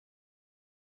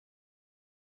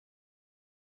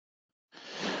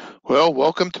Well,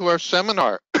 welcome to our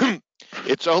seminar.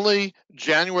 It's only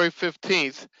January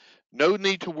 15th. No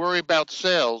need to worry about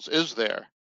sales, is there?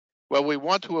 Well, we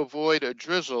want to avoid a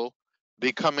drizzle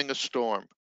becoming a storm.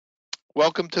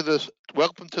 Welcome to the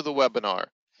webinar.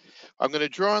 I'm going to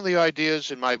draw on the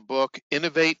ideas in my book,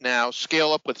 Innovate Now,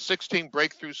 Scale Up with 16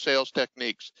 Breakthrough Sales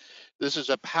Techniques. This is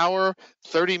a power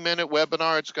 30-minute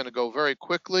webinar. It's going to go very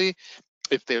quickly.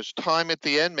 If there's time at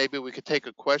the end, maybe we could take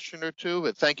a question or two,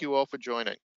 but thank you all for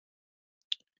joining.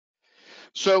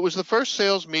 So it was the first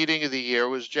sales meeting of the year. It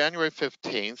was January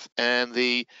 15th, and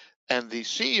the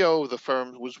CEO of the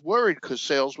firm was worried because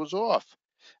sales was off.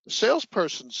 The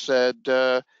salesperson said,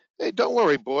 "Hey, don't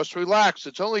worry, boss. Relax.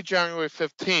 It's only January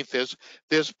 15th.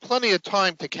 There's plenty of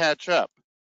time to catch up."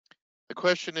 The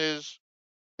question is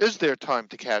there time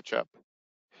to catch up?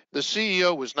 The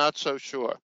CEO was not so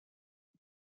sure.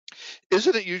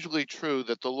 Isn't it usually true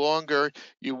that the longer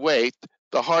you wait,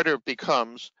 the harder it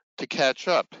becomes to catch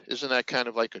up? Isn't that kind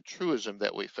of like a truism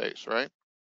that we face, right?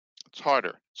 It's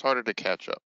harder. It's harder to catch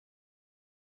up.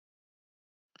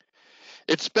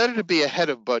 It's better to be ahead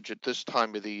of budget this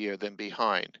time of the year than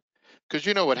behind. Because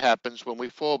you know what happens when we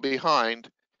fall behind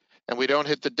and we don't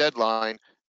hit the deadline,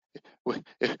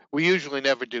 we usually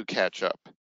never do catch up.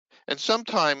 And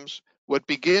sometimes what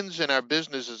begins in our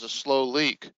business as a slow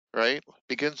leak, right?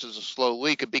 Begins as a slow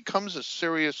leak, it becomes a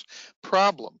serious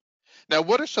problem. Now,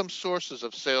 what are some sources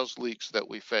of sales leaks that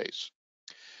we face?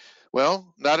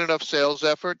 Well, not enough sales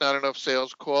effort, not enough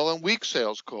sales call, and weak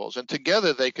sales calls. And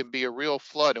together they can be a real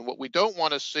flood. And what we don't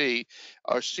want to see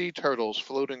are sea turtles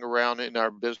floating around in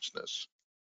our business.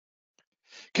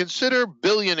 Consider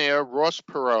billionaire Ross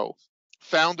Perot,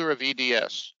 founder of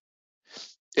EDS.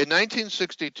 In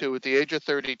 1962, at the age of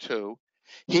 32,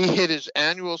 he hit his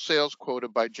annual sales quota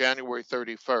by January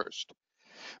 31st.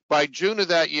 By June of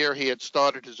that year, he had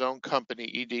started his own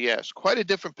company, EDS. Quite a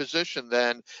different position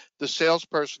than the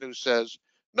salesperson who says,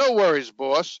 "No worries,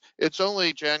 boss. It's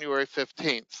only January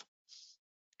 15th.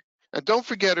 And don't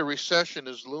forget, a recession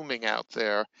is looming out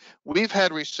there. We've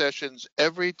had recessions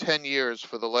every 10 years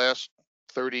for the last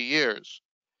 30 years.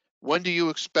 When do you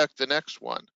expect the next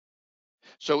one?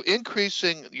 So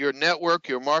increasing your network,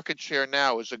 your market share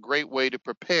now is a great way to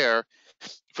prepare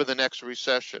for the next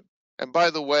recession. And by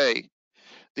the way,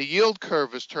 the yield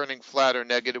curve is turning flat or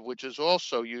negative, which is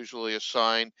also usually a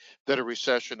sign that a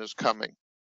recession is coming.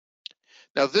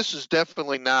 Now, this is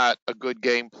definitely not a good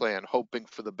game plan, hoping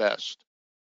for the best.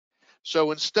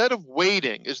 So instead of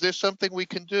waiting, is there something we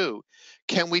can do?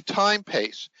 Can we time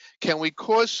pace? Can we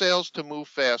cause sales to move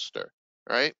faster,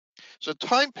 right? So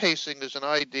time pacing is an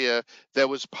idea that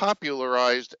was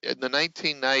popularized in the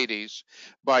 1990s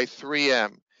by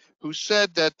 3M, who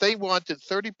said that they wanted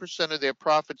 30% of their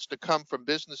profits to come from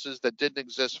businesses that didn't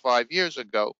exist 5 years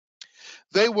ago.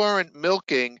 They weren't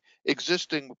milking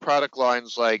existing product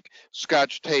lines like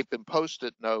Scotch tape and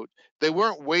Post-it note. They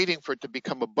weren't waiting for it to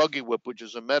become a buggy whip, which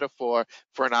is a metaphor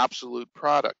for an obsolete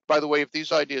product. By the way, if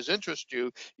these ideas interest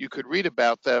you, you could read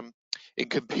about them in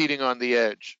Competing on the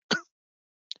Edge.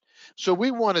 So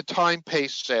we want to time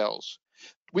pace sales.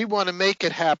 We want to make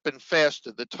it happen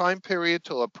faster. The time period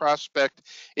till a prospect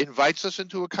invites us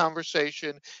into a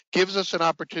conversation, gives us an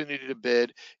opportunity to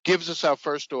bid, gives us our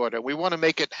first order. We want to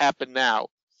make it happen now.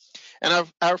 And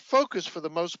our focus for the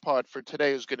most part for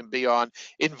today is going to be on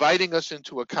inviting us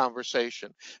into a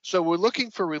conversation. So we're looking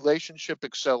for relationship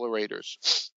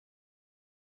accelerators.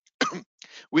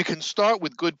 We can start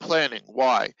with good planning.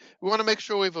 Why? We want to make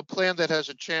sure we have a plan that has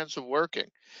a chance of working.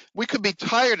 We could be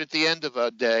tired at the end of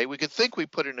a day. We could think we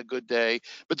put in a good day,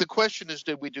 but the question is,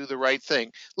 did we do the right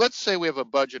thing? Let's say we have a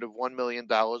budget of $1 million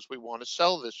we want to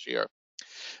sell this year.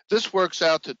 This works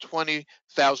out to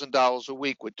 $20,000 a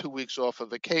week with 2 weeks off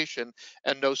of vacation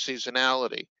and no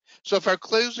seasonality. So if our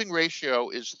closing ratio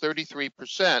is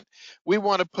 33%, we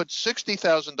want to put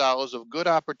 $60,000 of good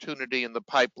opportunity in the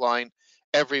pipeline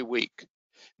every week.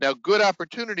 Now, good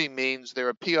opportunity means there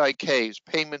are PIKs,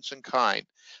 payments in kind.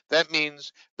 That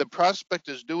means the prospect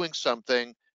is doing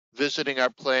something, visiting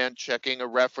our plan, checking a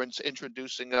reference,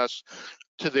 introducing us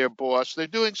to their boss. They're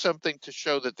doing something to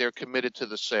show that they're committed to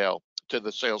the sale, to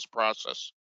the sales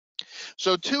process.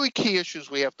 So two key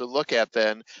issues we have to look at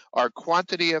then are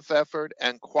quantity of effort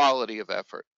and quality of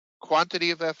effort. Quantity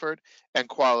of effort and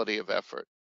quality of effort.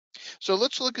 So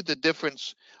let's look at the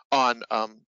difference on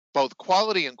both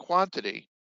quality and quantity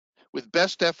with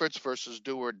best efforts versus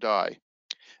do or die.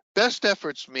 Best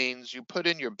efforts means you put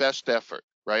in your best effort,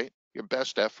 right? Your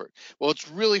best effort. Well, it's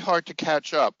really hard to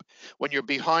catch up when you're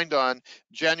behind on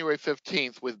January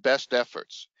 15th with best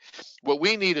efforts. What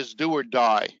we need is do or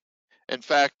die. In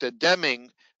fact,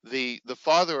 Deming, the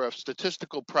father of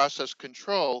statistical process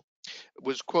control,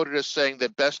 was quoted as saying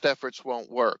that best efforts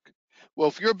won't work. Well,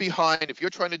 if you're behind, if you're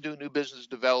trying to do new business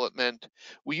development,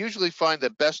 we usually find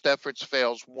that best efforts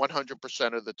fails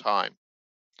 100% of the time.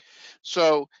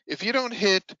 So if you don't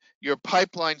hit your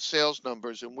pipeline sales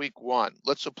numbers in week one,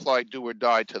 let's apply do or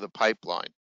die to the pipeline.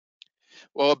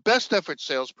 Well, a best effort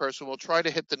salesperson will try to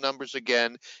hit the numbers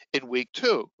again in week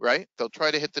two, right? They'll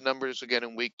try to hit the numbers again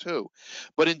in week two.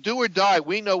 But in do or die,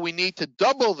 we know we need to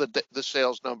double the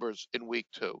sales numbers in week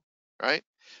two, right?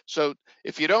 So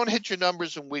if you don't hit your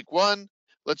numbers in week one,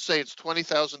 let's say it's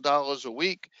 $20,000 a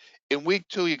week. In week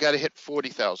two, you got to hit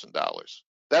 $40,000.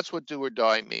 That's what do or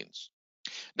die means.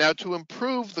 Now, to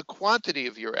improve the quantity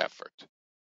of your effort,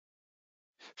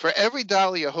 for every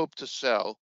dollar you hope to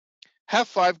sell, have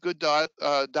 $5 good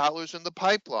dollars in the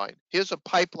pipeline. Here's a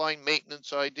pipeline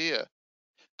maintenance idea.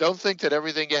 Don't think that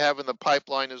everything you have in the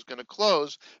pipeline is going to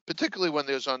close, particularly when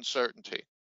there's uncertainty.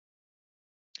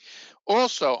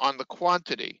 Also, on the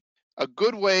quantity, a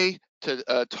good way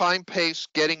to time pace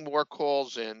getting more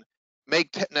calls in.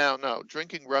 No,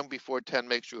 drinking rum before 10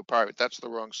 makes you a pirate. That's the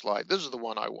wrong slide. This is the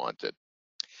one I wanted.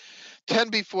 10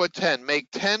 before 10, make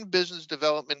 10 business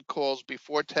development calls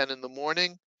before 10 in the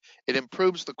morning. It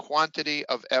improves the quantity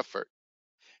of effort.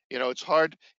 You know, it's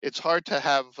hard to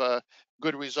have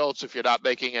good results if you're not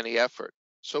making any effort.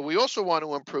 So we also want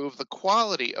to improve the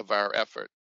quality of our effort.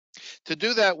 To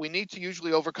do that, we need to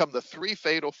usually overcome the 3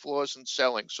 fatal flaws in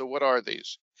selling. So what are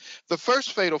these? The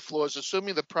first fatal flaw is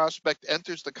assuming the prospect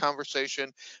enters the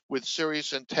conversation with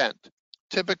serious intent.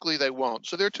 Typically, they won't.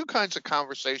 So there are 2 kinds of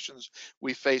conversations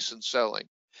we face in selling: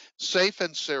 safe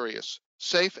and serious.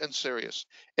 Safe and serious.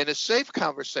 In a safe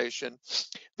conversation,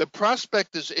 the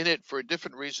prospect is in it for a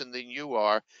different reason than you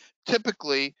are.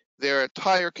 Typically, they're a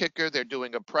tire kicker, they're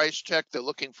doing a price check, they're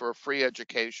looking for a free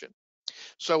education.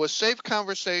 So a safe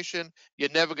conversation, you're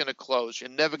never going to close.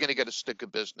 You're never going to get a stick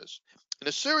of business. In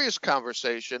a serious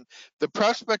conversation, the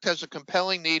prospect has a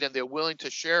compelling need and they're willing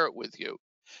to share it with you.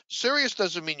 Serious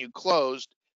doesn't mean you closed.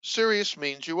 Serious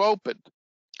means you opened.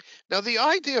 Now, the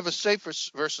idea of a safe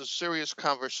versus serious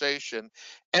conversation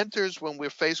enters when we're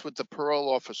faced with the parole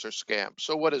officer scam.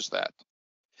 So what is that?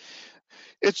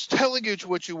 It's telling you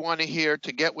what you want to hear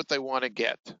to get what they want to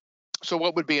get. So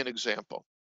what would be an example?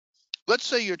 Let's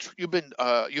say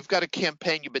you've got a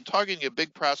campaign, you've been targeting a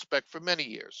big prospect for many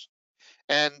years,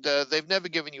 and they've never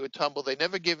given you a tumble, they've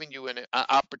never given you an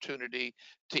opportunity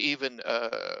to even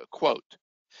quote.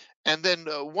 And then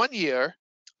one year,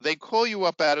 they call you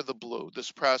up out of the blue,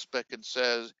 this prospect, and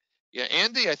says, "Yeah,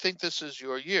 Andy, I think this is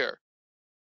your year,"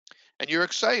 and you're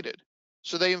excited.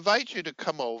 So they invite you to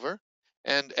come over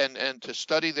and to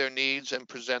study their needs and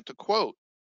present a quote.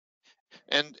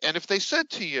 And if they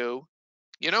said to you,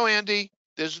 "You know, Andy,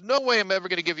 there's no way I'm ever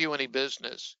going to give you any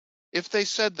business." If they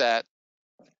said that,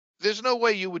 there's no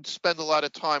way you would spend a lot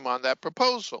of time on that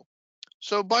proposal.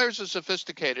 So buyers are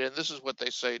sophisticated, and this is what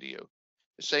they say to you.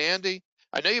 They say, "Andy,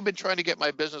 I know you've been trying to get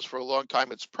my business for a long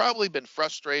time. It's probably been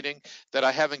frustrating that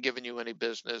I haven't given you any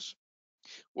business.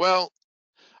 Well,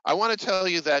 I want to tell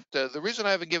you that the reason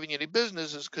I haven't given you any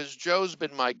business is because Joe's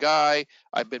been my guy.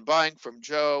 I've been buying from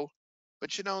Joe.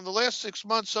 But you know, in the last 6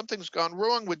 months, something's gone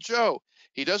wrong with Joe.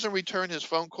 He doesn't return his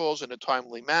phone calls in a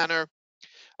timely manner.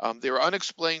 There are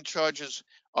unexplained charges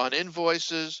on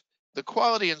invoices. The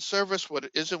quality and service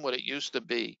isn't what it used to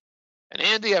be. And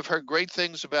Andy, I've heard great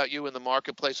things about you in the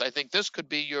marketplace. I think this could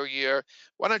be your year.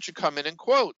 Why don't you come in and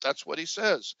quote?" That's what he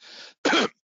says.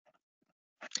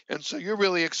 And so you're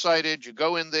really excited. You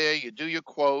go in there, you do your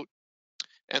quote,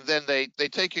 and then they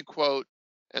take your quote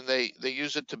and they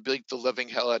use it to beat the living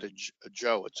hell out of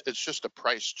Joe. It's just a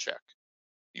price check.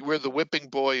 You were the whipping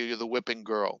boy or you're the whipping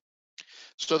girl.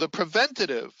 So the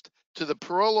preventative to the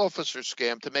parole officer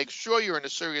scam, to make sure you're in a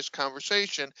serious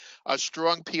conversation, are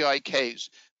strong PIKs.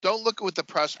 Don't look at what the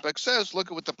prospect says, look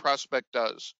at what the prospect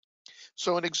does.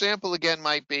 So an example again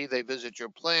might be they visit your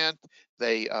plant,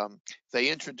 they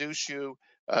introduce you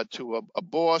to a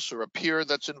boss or a peer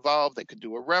that's involved. They could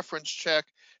do a reference check.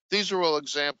 These are all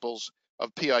examples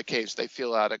of PIKs. They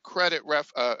fill out a credit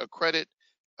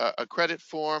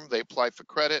form. They apply for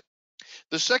credit.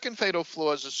 The second fatal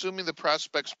flaw is assuming the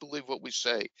prospects believe what we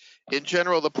say. In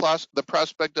general, the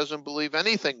prospect doesn't believe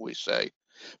anything we say.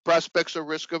 Prospects are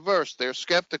risk averse. They're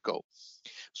skeptical.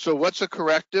 So what's a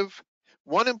corrective?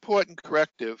 One important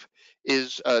corrective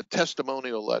is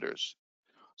testimonial letters.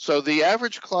 So the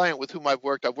average client with whom I've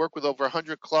worked with over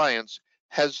 100 clients,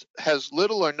 has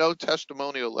little or no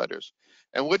testimonial letters.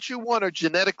 And what you want are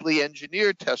genetically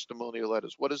engineered testimonial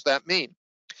letters. What does that mean?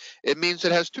 It means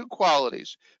it has two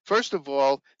qualities. First of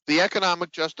all, the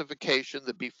economic justification,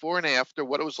 the before and after,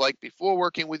 what it was like before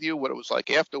working with you, what it was like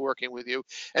after working with you.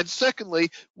 And secondly,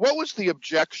 what was the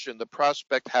objection the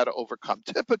prospect had to overcome?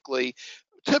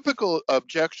 Typical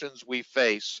objections we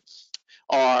face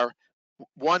are,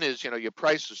 one is, your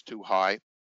price is too high.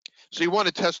 So you want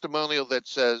a testimonial that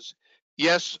says,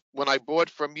 yes, when I bought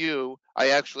from you, I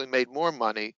actually made more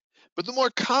money. But the more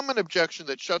common objection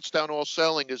that shuts down all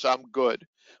selling is, I'm good.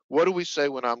 What do we say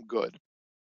when I'm good?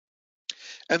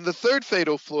 And the third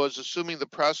fatal flaw is assuming the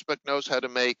prospect knows how to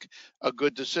make a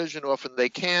good decision. Often they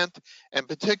can't, and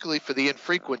particularly for the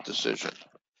infrequent decision.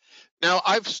 Now,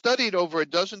 I've studied over a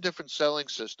dozen different selling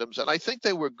systems, and I think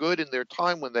they were good in their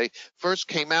time when they first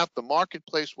came out. The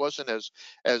marketplace wasn't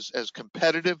as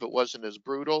competitive, it wasn't as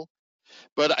brutal.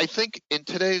 But I think in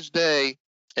today's day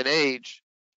and age,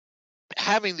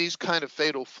 having these kind of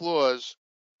fatal flaws,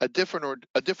 a different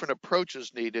approach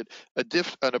is needed, an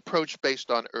approach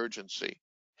based on urgency.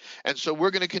 And so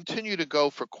we're going to continue to go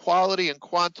for quality and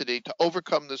quantity to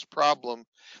overcome this problem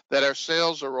that our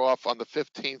sales are off on the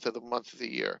 15th of the month of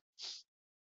the year.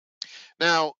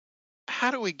 Now,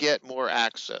 how do we get more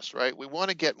access, right? We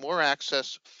want to get more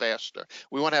access faster.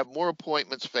 We want to have more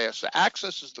appointments faster.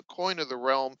 Access is the coin of the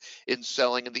realm in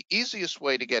selling, and the easiest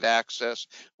way to get access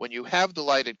when you have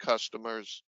delighted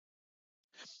customers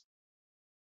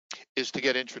is to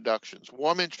get introductions,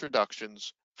 warm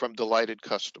introductions from delighted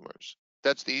customers.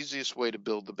 That's the easiest way to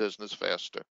build the business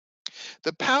faster.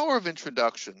 The power of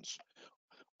introductions,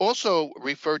 also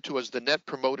referred to as the Net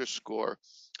Promoter Score,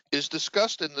 is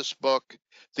discussed in this book,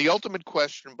 The Ultimate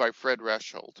Question by Fred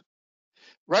Reichhold.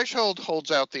 Reichhold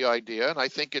holds out the idea, and I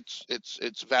think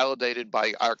it's validated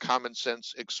by our common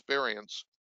sense experience,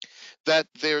 that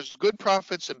there's good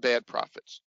profits and bad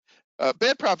profits.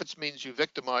 Bad profits means you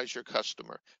victimize your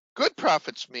customer. Good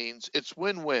profits means it's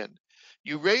win-win.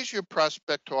 You raise your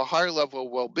prospect to a higher level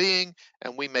of well-being,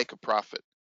 and we make a profit.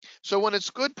 So when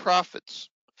it's good profits,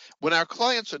 when our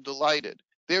clients are delighted,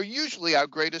 they're usually our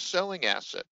greatest selling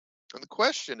asset. And the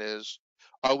question is,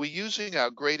 are we using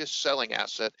our greatest selling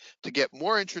asset to get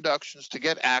more introductions, to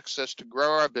get access, to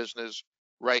grow our business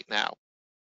right now?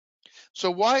 So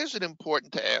why is it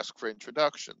important to ask for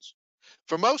introductions?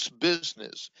 For most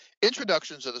business,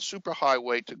 introductions are the super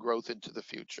highway to growth into the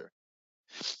future.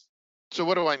 So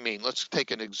what do I mean? Let's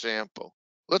take an example.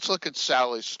 Let's look at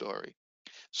Sally's story.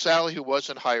 Sally, who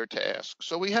wasn't hired to ask.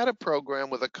 So we had a program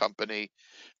with a company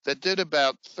that did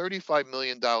about $35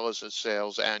 million in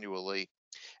sales annually,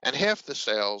 and half the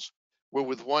sales were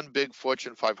with one big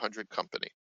Fortune 500 company.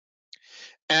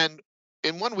 And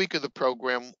in 1 week of the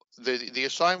program, the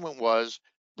assignment was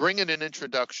bring in an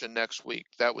introduction next week.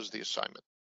 That was the assignment.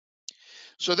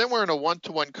 So then we're in a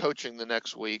one-to-one coaching the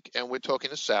next week, and we're talking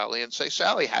to Sally and say,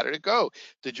 Sally, how did it go?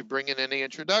 Did you bring in any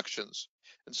introductions?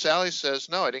 And Sally says,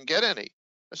 no, I didn't get any.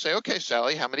 I say, okay,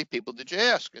 Sally, how many people did you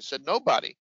ask? I said, nobody.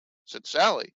 I said,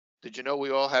 Sally, did you know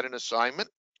we all had an assignment?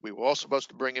 We were all supposed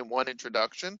to bring in one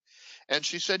introduction. And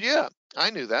she said, yeah, I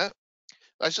knew that.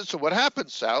 I said, so what happened,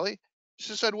 Sally?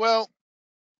 She said, well,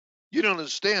 you don't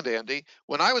understand, Andy.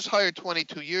 When I was hired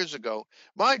 22 years ago,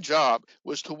 my job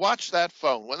was to watch that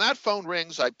phone. When that phone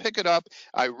rings, I pick it up,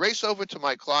 I race over to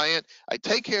my client, I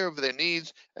take care of their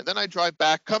needs, and then I drive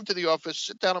back, come to the office,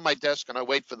 sit down at my desk, and I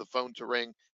wait for the phone to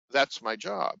ring. That's my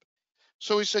job.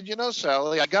 So he said, you know,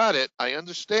 Sally, I got it. I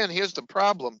understand. Here's the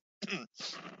problem.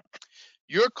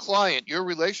 Your client, your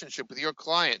relationship with your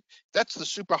client, that's the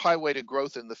super highway to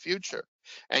growth in the future.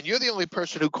 And you're the only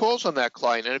person who calls on that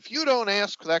client. And if you don't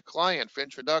ask that client for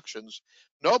introductions,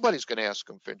 nobody's going to ask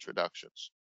them for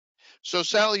introductions. So,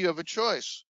 Sally, you have a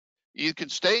choice. You can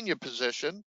stay in your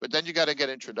position, but then you got to get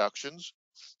introductions,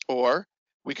 or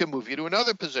we can move you to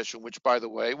another position, which, by the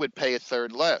way, would pay a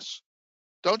third less.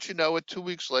 Don't you know it? 2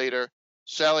 weeks later,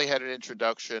 Sally had an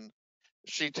introduction.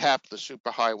 She tapped the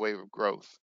super highway of growth.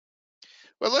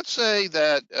 Well, let's say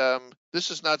that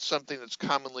this is not something that's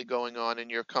commonly going on in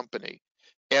your company,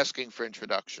 asking for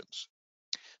introductions.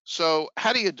 So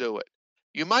how do you do it?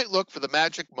 You might look for the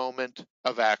magic moment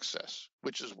of access,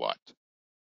 which is what?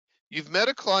 You've met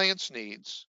a client's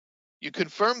needs. You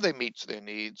confirm they meet their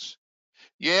needs.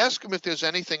 You ask them if there's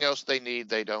anything else they need.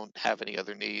 They don't have any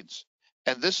other needs.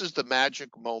 And this is the magic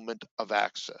moment of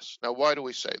access. Now, why do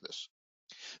we say this?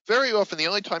 Very often, the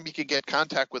only time you can get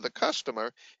contact with a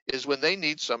customer is when they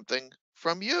need something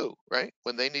from you, right?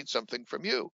 When they need something from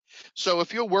you. So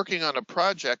if you're working on a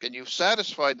project and you've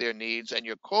satisfied their needs and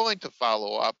you're calling to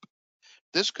follow up,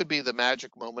 this could be the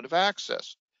magic moment of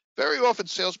access. Very often,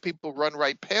 salespeople run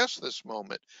right past this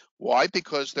moment. Why?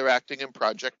 Because they're acting in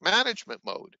project management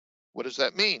mode. What does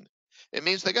that mean? It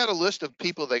means they got a list of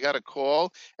people they got to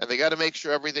call, and they got to make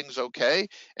sure everything's okay.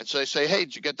 And so they say, hey,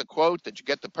 did you get the quote? Did you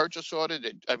get the purchase order?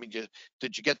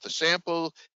 Did you get the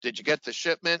sample? Did you get the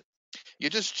shipment? You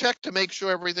just check to make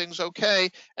sure everything's okay,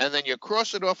 and then you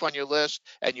cross it off on your list,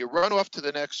 and you run off to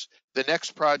the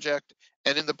next project,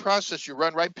 and in the process, you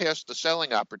run right past the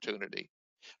selling opportunity.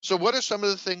 So what are some of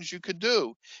the things you could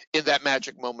do in that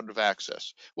magic moment of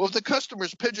access? Well, if the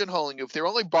customer's pigeonholing you, if they're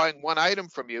only buying one item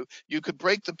from you, you could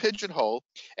break the pigeonhole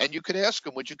and you could ask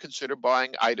them, would you consider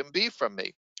buying item B from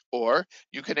me? Or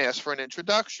you can ask for an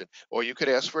introduction, or you could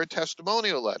ask for a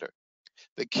testimonial letter.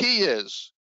 The key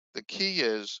is, the key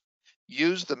is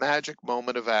use the magic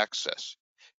moment of access.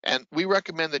 And we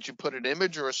recommend that you put an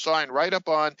image or a sign right up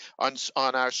on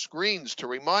our screens to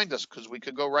remind us, because we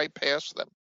could go right past them.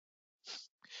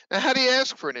 Now, how do you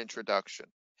ask for an introduction?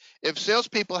 If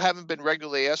salespeople haven't been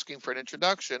regularly asking for an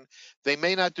introduction, they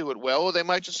may not do it well, or they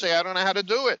might just say, I don't know how to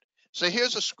do it. So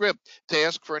here's a script to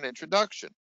ask for an introduction.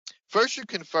 First, you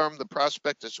confirm the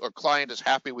prospect or client is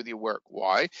happy with your work.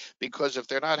 Why? Because if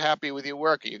they're not happy with your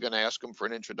work, are you going to ask them for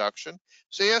an introduction?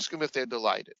 So you ask them if they're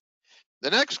delighted.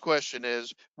 The next question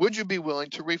is, would you be willing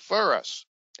to refer us?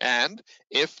 And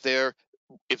if they're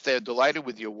delighted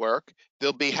with your work,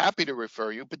 they'll be happy to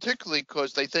refer you, particularly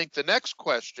because they think the next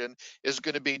question is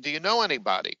going to be, do you know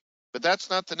anybody? But that's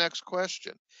not the next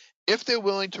question. If they're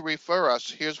willing to refer us,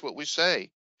 here's what we say.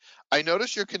 I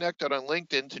notice you're connected on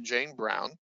LinkedIn to Jane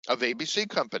Brown of ABC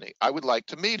Company. I would like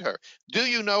to meet her. Do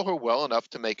you know her well enough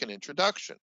to make an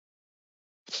introduction?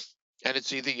 And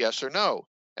it's either yes or no.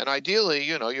 And ideally,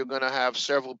 you're going to have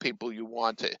several people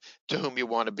to whom you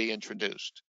want to be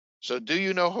introduced. So do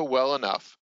you know her well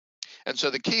enough? And so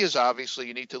the key is, obviously,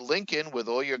 you need to link in with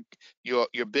all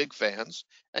your big fans,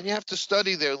 and you have to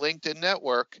study their LinkedIn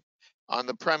network on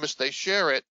the premise they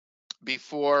share it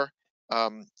before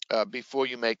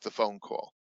you make the phone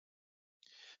call.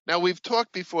 Now, we've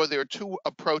talked before, there are two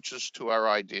approaches to our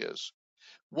ideas.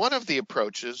 One of the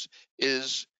approaches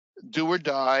is do or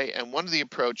die, and one of the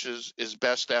approaches is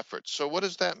best efforts. So what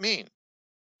does that mean?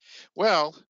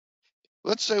 Well,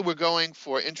 let's say we're going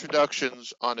for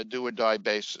introductions on a do or die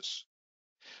basis.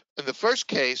 In the first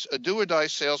case, a do or die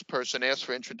salesperson asks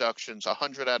for introductions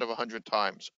 100 out of 100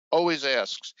 times. Always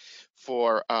asks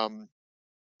for an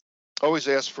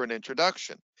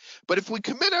introduction. But if we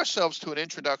commit ourselves to an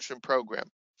introduction program,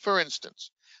 for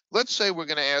instance, let's say we're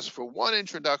going to ask for one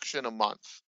introduction a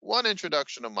month.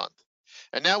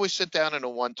 And now we sit down in a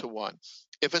one-to-one.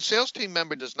 If a sales team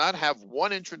member does not have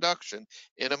one introduction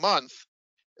in a month,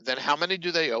 then how many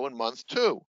do they owe in month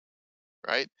 2?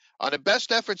 Right? On a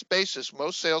best efforts basis,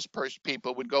 most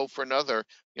salespeople would go for another,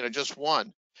 just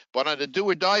one. But on a do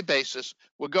or die basis,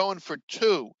 we're going for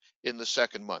 2 in the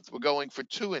second month. We're going for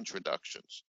 2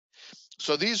 introductions.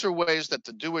 So these are ways that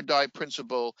the do or die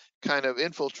principle kind of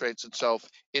infiltrates itself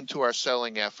into our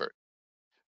selling effort.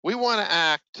 We want to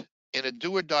act in a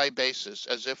do or die basis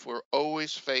as if we're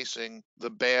always facing the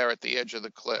bear at the edge of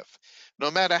the cliff.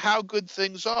 No matter how good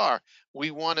things are,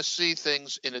 we want to see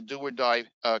things in a do or die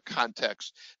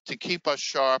context to keep us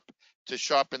sharp, to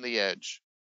sharpen the edge.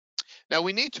 Now,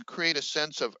 we need to create a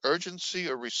sense of urgency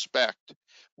or respect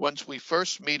once we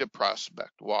first meet a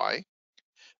prospect. Why?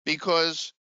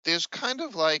 Because there's kind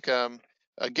of like a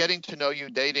getting to know you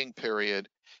dating period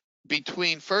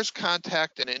between first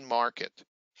contact and in market.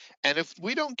 And if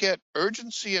we don't get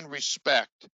urgency and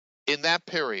respect in that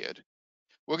period,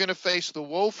 we're going to face the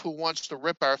wolf who wants to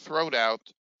rip our throat out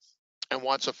and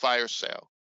wants a fire sale.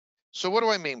 So what do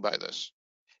I mean by this?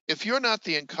 If you're not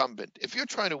the incumbent, if you're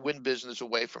trying to win business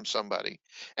away from somebody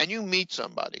and you meet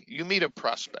a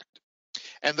prospect,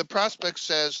 and the prospect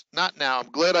says, not now,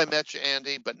 I'm glad I met you,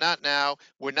 Andy, but not now.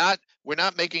 We're not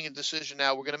making a decision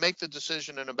now. We're going to make the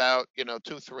decision in about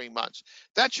 2-3 months.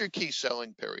 That's your key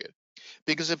selling period.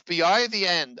 Because if by the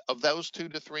end of those 2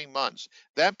 to 3 months,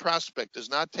 that prospect does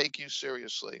not take you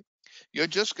seriously, you're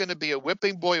just going to be a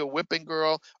whipping boy, a whipping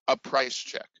girl, a price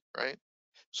check, right?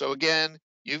 So again,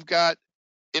 you've got,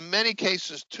 in many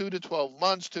cases, 2 to 12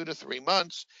 months, 2 to 3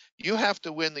 months. You have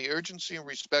to win the urgency and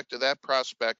respect of that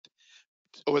prospect,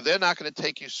 or they're not going to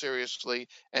take you seriously.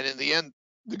 And in the end,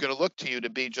 they're going to look to you to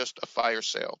be just a fire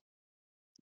sale.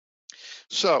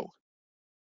 So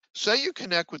say you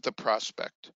connect with the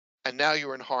prospect and now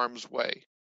you're in harm's way.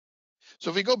 So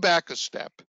if we go back a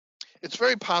step, it's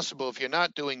very possible if you're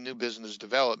not doing new business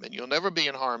development, you'll never be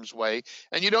in harm's way,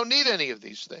 and you don't need any of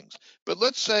these things. But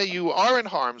let's say you are in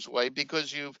harm's way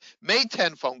because you've made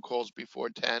 10 phone calls before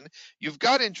 10, you've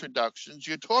got introductions,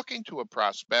 you're talking to a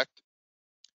prospect,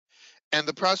 and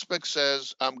the prospect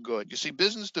says, I'm good. You see,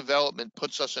 business development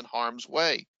puts us in harm's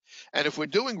way. And if we're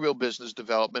doing real business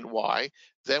development, why?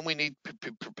 Then we need to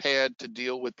be prepared to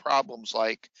deal with problems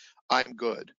like, I'm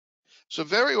good. So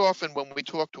very often when we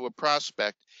talk to a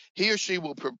prospect, he or she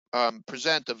will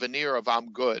present a veneer of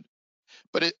I'm good,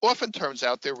 but it often turns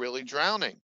out they're really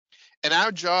drowning. And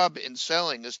our job in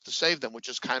selling is to save them, which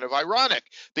is kind of ironic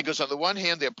because on the one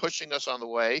hand, they're pushing us on the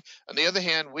way. On the other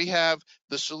hand, we have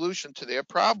the solution to their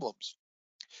problems.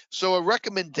 So a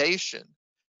recommendation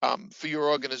for your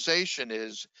organization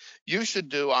is you should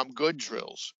do I'm good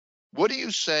drills. What do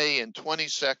you say in 20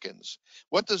 seconds?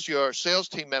 What does your sales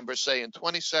team member say in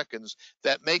 20 seconds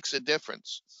that makes a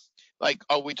difference? Like,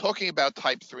 are we talking about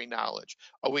type 3 knowledge?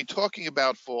 Are we talking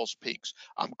about false peaks?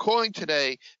 I'm calling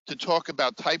today to talk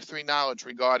about type 3 knowledge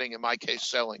regarding, in my case,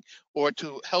 selling, or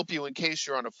to help you in case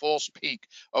you're on a false peak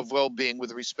of well-being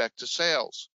with respect to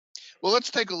sales. Well,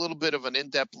 let's take a little bit of an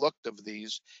in-depth look of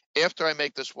these after I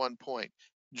make this one point.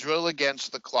 Drill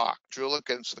against the clock, drill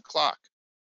against the clock.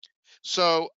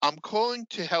 So I'm calling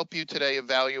to help you today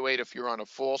evaluate if you're on a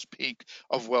false peak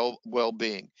of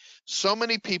well-being. So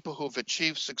many people who've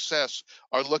achieved success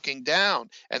are looking down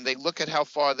and they look at how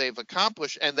far they've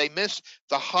accomplished and they miss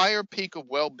the higher peak of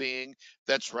well-being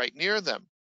that's right near them.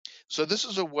 So this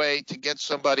is a way to get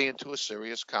somebody into a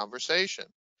serious conversation.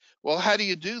 Well, how do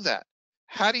you do that?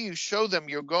 How do you show them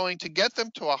you're going to get them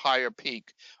to a higher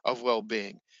peak of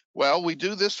well-being? Well, we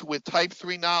do this with type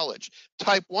 3 knowledge.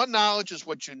 Type 1 knowledge is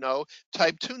what you know.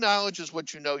 Type 2 knowledge is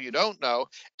what you know you don't know.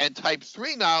 And type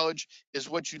 3 knowledge is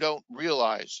what you don't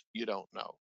realize you don't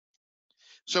know.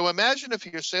 So imagine if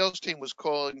your sales team was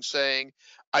calling saying,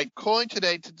 I'm calling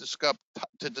today to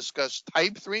discuss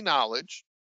type 3 knowledge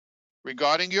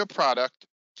regarding your product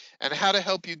and how to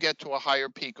help you get to a higher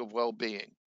peak of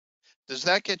well-being. Does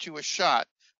that get you a shot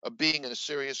of being in a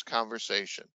serious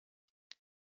conversation?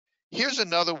 Here's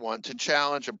another one to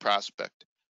challenge a prospect.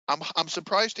 I'm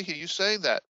surprised to hear you say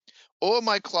that. All of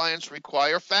my clients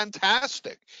require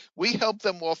fantastic. We help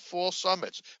them off fall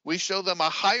summits. We show them a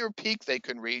higher peak they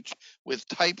can reach with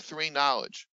type 3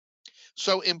 knowledge.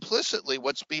 So implicitly,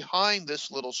 what's behind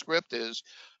this little script is,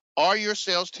 are your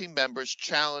sales team members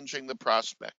challenging the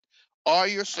prospect? Are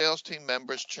your sales team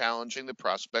members challenging the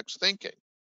prospect's thinking?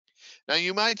 Now,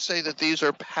 you might say that these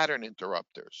are pattern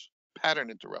interrupters.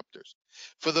 Pattern interrupters.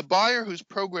 For the buyer who's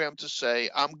programmed to say,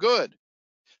 I'm good.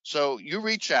 So you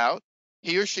reach out,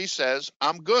 he or she says,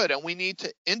 I'm good, and we need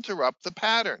to interrupt the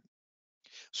pattern.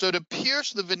 So to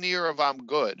pierce the veneer of I'm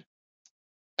good,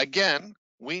 again,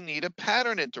 we need a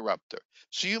pattern interrupter.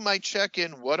 So you might check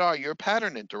in, what are your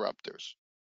pattern interrupters?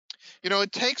 You know,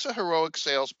 it takes a heroic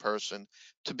salesperson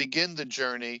to begin the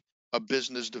journey of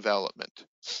business development.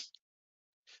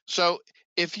 So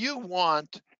if you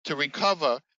want to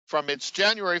recover from it's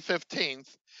January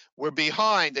 15th, we're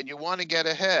behind and you want to get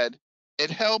ahead, it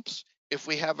helps if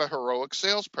we have a heroic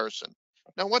salesperson.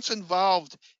 Now, what's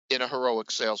involved in a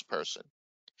heroic salesperson?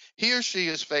 He or she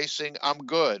is facing, I'm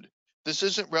good. This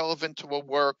isn't relevant to a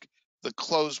work, the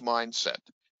closed mindset.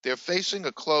 They're facing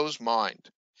a closed mind.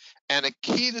 And a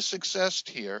key to success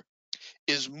here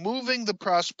is moving the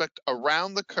prospect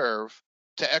around the curve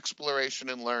to exploration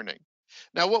and learning.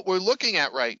 Now, what we're looking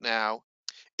at right now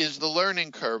is the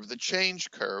learning curve, the change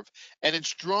curve, and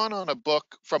it's drawn on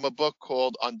from a book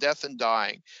called On Death and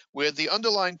Dying, where the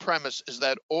underlying premise is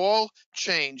that all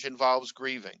change involves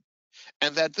grieving,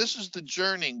 and that this is the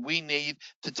journey we need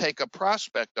to take a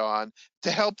prospect on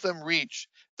to help them reach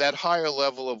that higher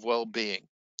level of well-being.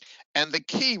 And the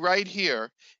key right here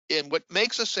in what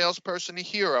makes a salesperson a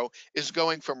hero is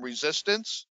going from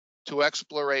resistance to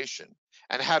exploration.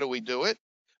 And how do we do it?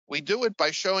 We do it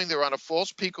by showing they're on a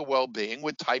false peak of well-being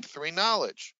with type 3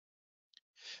 knowledge.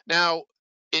 Now,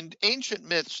 in ancient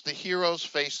myths, the heroes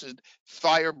faced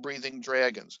fire-breathing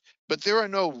dragons, but there are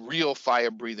no real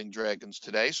fire-breathing dragons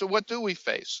today. So what do we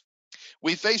face?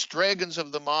 We face dragons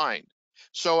of the mind.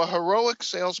 So a heroic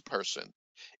salesperson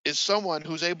is someone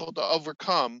who's able to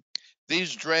overcome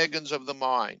these dragons of the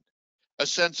mind. A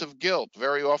sense of guilt.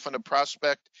 Very often a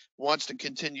prospect wants to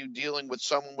continue dealing with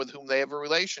someone with whom they have a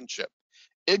relationship.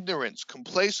 Ignorance,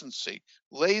 complacency,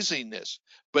 laziness.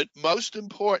 But most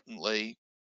importantly,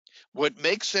 what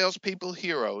makes salespeople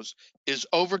heroes is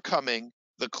overcoming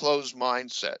the closed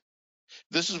mindset.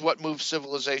 This is what moves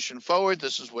civilization forward.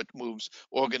 This is what moves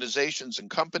organizations and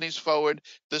companies forward.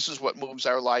 This is what moves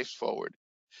our lives forward.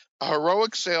 A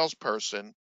heroic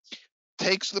salesperson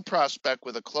takes the prospect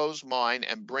with a closed mind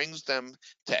and brings them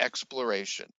to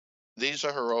exploration. These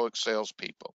are heroic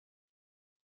salespeople.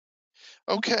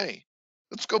 Okay,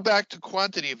 let's go back to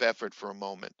quantity of effort for a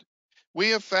moment. We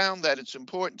have found that it's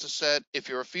important to set, if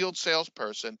you're a field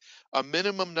salesperson, a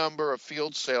minimum number of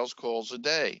field sales calls a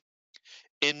day.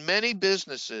 In many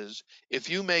businesses, if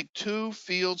you make 2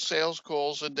 field sales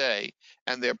calls a day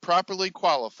and they're properly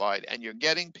qualified and you're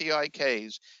getting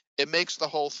PIKs, it makes the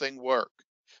whole thing work.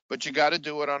 But you got to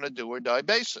do it on a do or die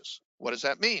basis. What does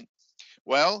that mean?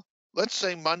 Well, let's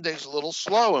say Monday's a little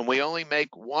slow and we only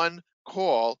make 1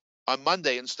 call on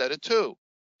Monday instead of 2.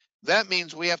 That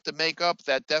means we have to make up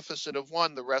that deficit of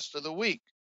 1 the rest of the week.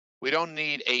 We don't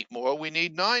need 8 more, we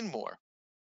need 9 more.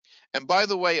 And by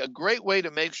the way, a great way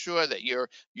to make sure that your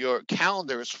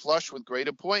calendar is flush with great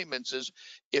appointments is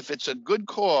if it's a good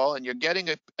call and if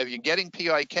you're getting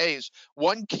PIKs,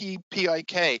 one key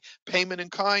PIK, payment in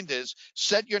kind, is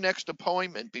set your next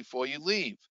appointment before you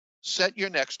leave. Set your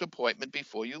next appointment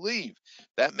before you leave.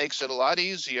 That makes it a lot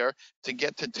easier to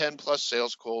get to 10 plus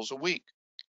sales calls a week.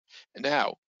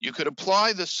 Now, you could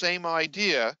apply the same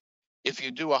idea if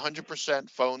you do 100%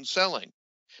 phone selling.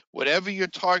 Whatever your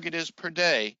target is per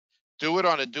day, do it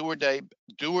on a do or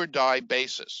die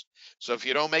basis. So if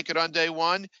you don't make it on day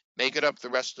 1, make it up the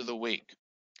rest of the week.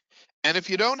 And if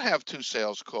you don't have 2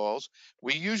 sales calls,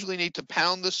 we usually need to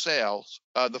pound the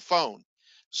phone,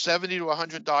 70 to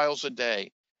 100 dials a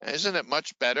day. And isn't it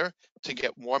much better to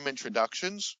get warm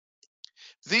introductions?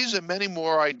 These and many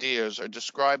more ideas are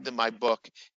described in my book,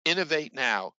 Innovate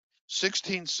Now,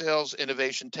 16 Sales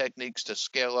Innovation Techniques to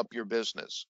Scale Up Your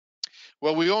Business.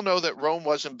 Well, we all know that Rome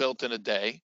wasn't built in a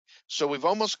day, so we've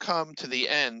almost come to the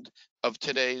end of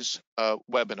today's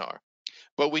webinar.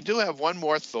 But we do have one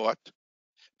more thought.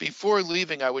 Before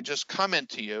leaving, I would just comment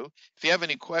to you, if you have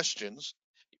any questions,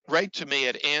 write to me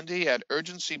at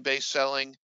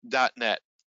andy@urgencybasedselling.net.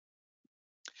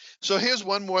 So here's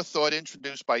one more thought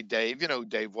introduced by Dave. You know who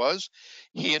Dave was.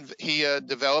 He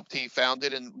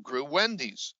founded and grew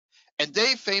Wendy's. And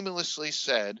Dave famously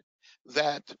said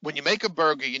that when you make a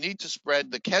burger, you need to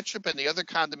spread the ketchup and the other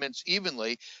condiments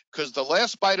evenly because the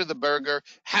last bite of the burger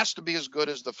has to be as good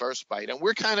as the first bite. And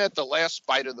we're kind of at the last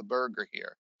bite of the burger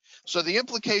here. So the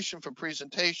implication for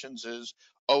presentations is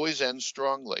always end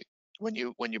strongly when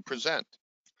you present.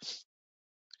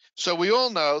 So we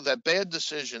all know that bad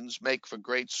decisions make for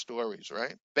great stories,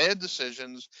 right? Bad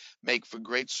decisions make for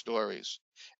great stories.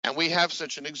 And we have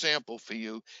such an example for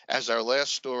you as our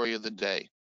last story of the day.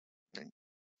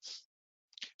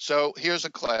 So here's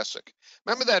a classic.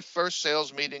 Remember that first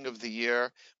sales meeting of the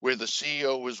year where the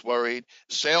CEO was worried?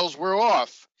 Sales were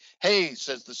off. Hey,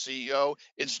 says the CEO,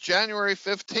 it's January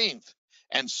 15th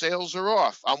and sales are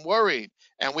off. I'm worried.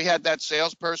 And we had that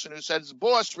salesperson who says,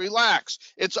 boss, relax.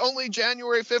 It's only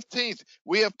January 15th.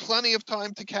 We have plenty of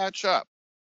time to catch up.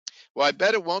 Well, I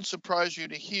bet it won't surprise you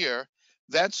to hear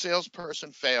that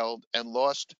salesperson failed and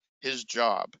lost his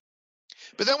job.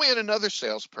 But then we had another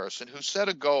salesperson who set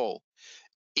a goal.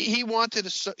 He wanted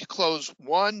to close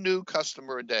 1 new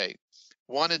customer a day,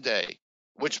 1 a day,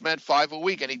 which meant 5 a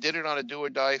week, and he did it on a do or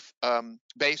die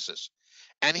basis.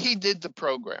 And he did the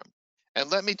program. And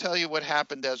let me tell you what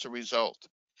happened as a result.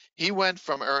 He went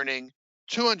from earning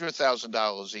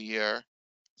 $200,000 a year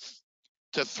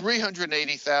to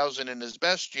 $380,000 in his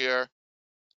best year.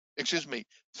 Excuse me,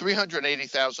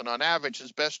 $380,000 on average.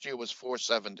 His best year was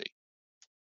 $470,000.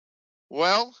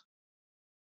 Well,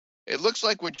 it looks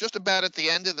like we're just about at the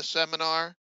end of the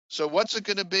seminar. So what's it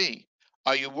going to be?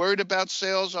 Are you worried about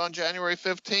sales on January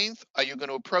 15th? Are you going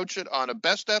to approach it on a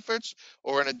best efforts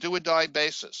or on a do or die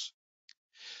basis?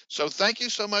 So thank you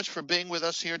so much for being with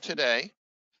us here today.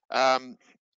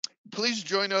 Please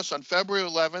join us on February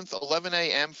 11th, 11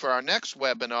 a.m. for our next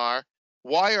webinar,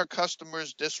 Why Are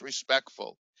Customers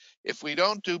Disrespectful? If we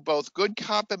don't do both good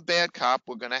cop and bad cop,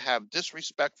 we're going to have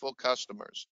disrespectful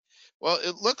customers. Well,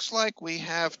 it looks like we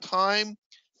have time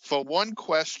for one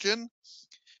question.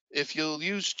 If you'll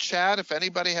use chat, if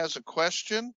anybody has a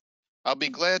question, I'll be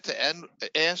glad to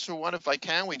answer one if I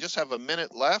can. We just have a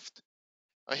minute left.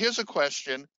 Here's a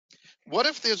question. What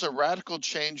if there's a radical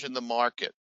change in the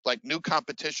market, like new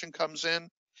competition comes in,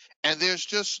 and there's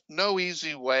just no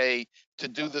easy way to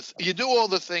do this? You do all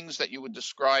the things that you would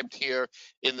described here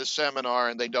in the seminar,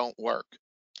 and they don't work.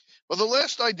 Well, the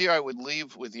last idea I would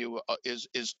leave with you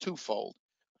is twofold.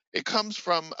 It comes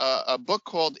from a book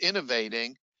called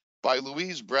Innovating by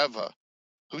Louise Breva,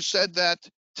 who said that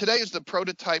today is the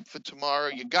prototype for tomorrow.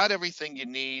 You got everything you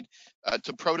need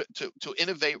to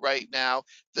innovate right now.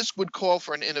 This would call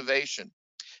for an innovation.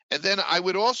 And then I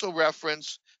would also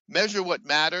reference Measure What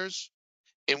Matters,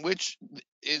 in which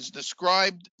is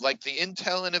described like the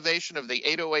Intel innovation of the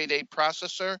 8088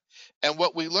 processor. And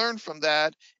what we learned from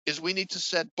that is we need to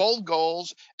set bold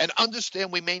goals and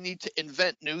understand we may need to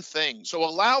invent new things. So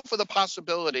allow for the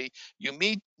possibility you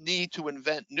may need to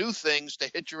invent new things to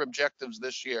hit your objectives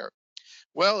this year.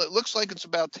 Well, it looks like it's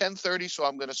about 10:30, so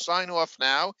I'm going to sign off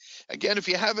now. Again, if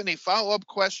you have any follow-up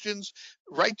questions,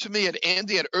 write to me at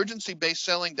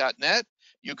andy@urgencybasedselling.net.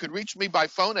 You could reach me by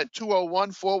phone at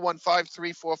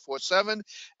 201-415-3447,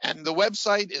 and the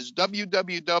website is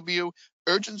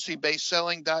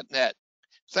www.urgencybasedselling.net.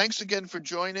 Thanks again for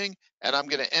joining, and I'm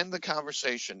going to end the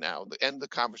conversation now, end the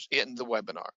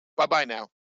webinar. Bye-bye now.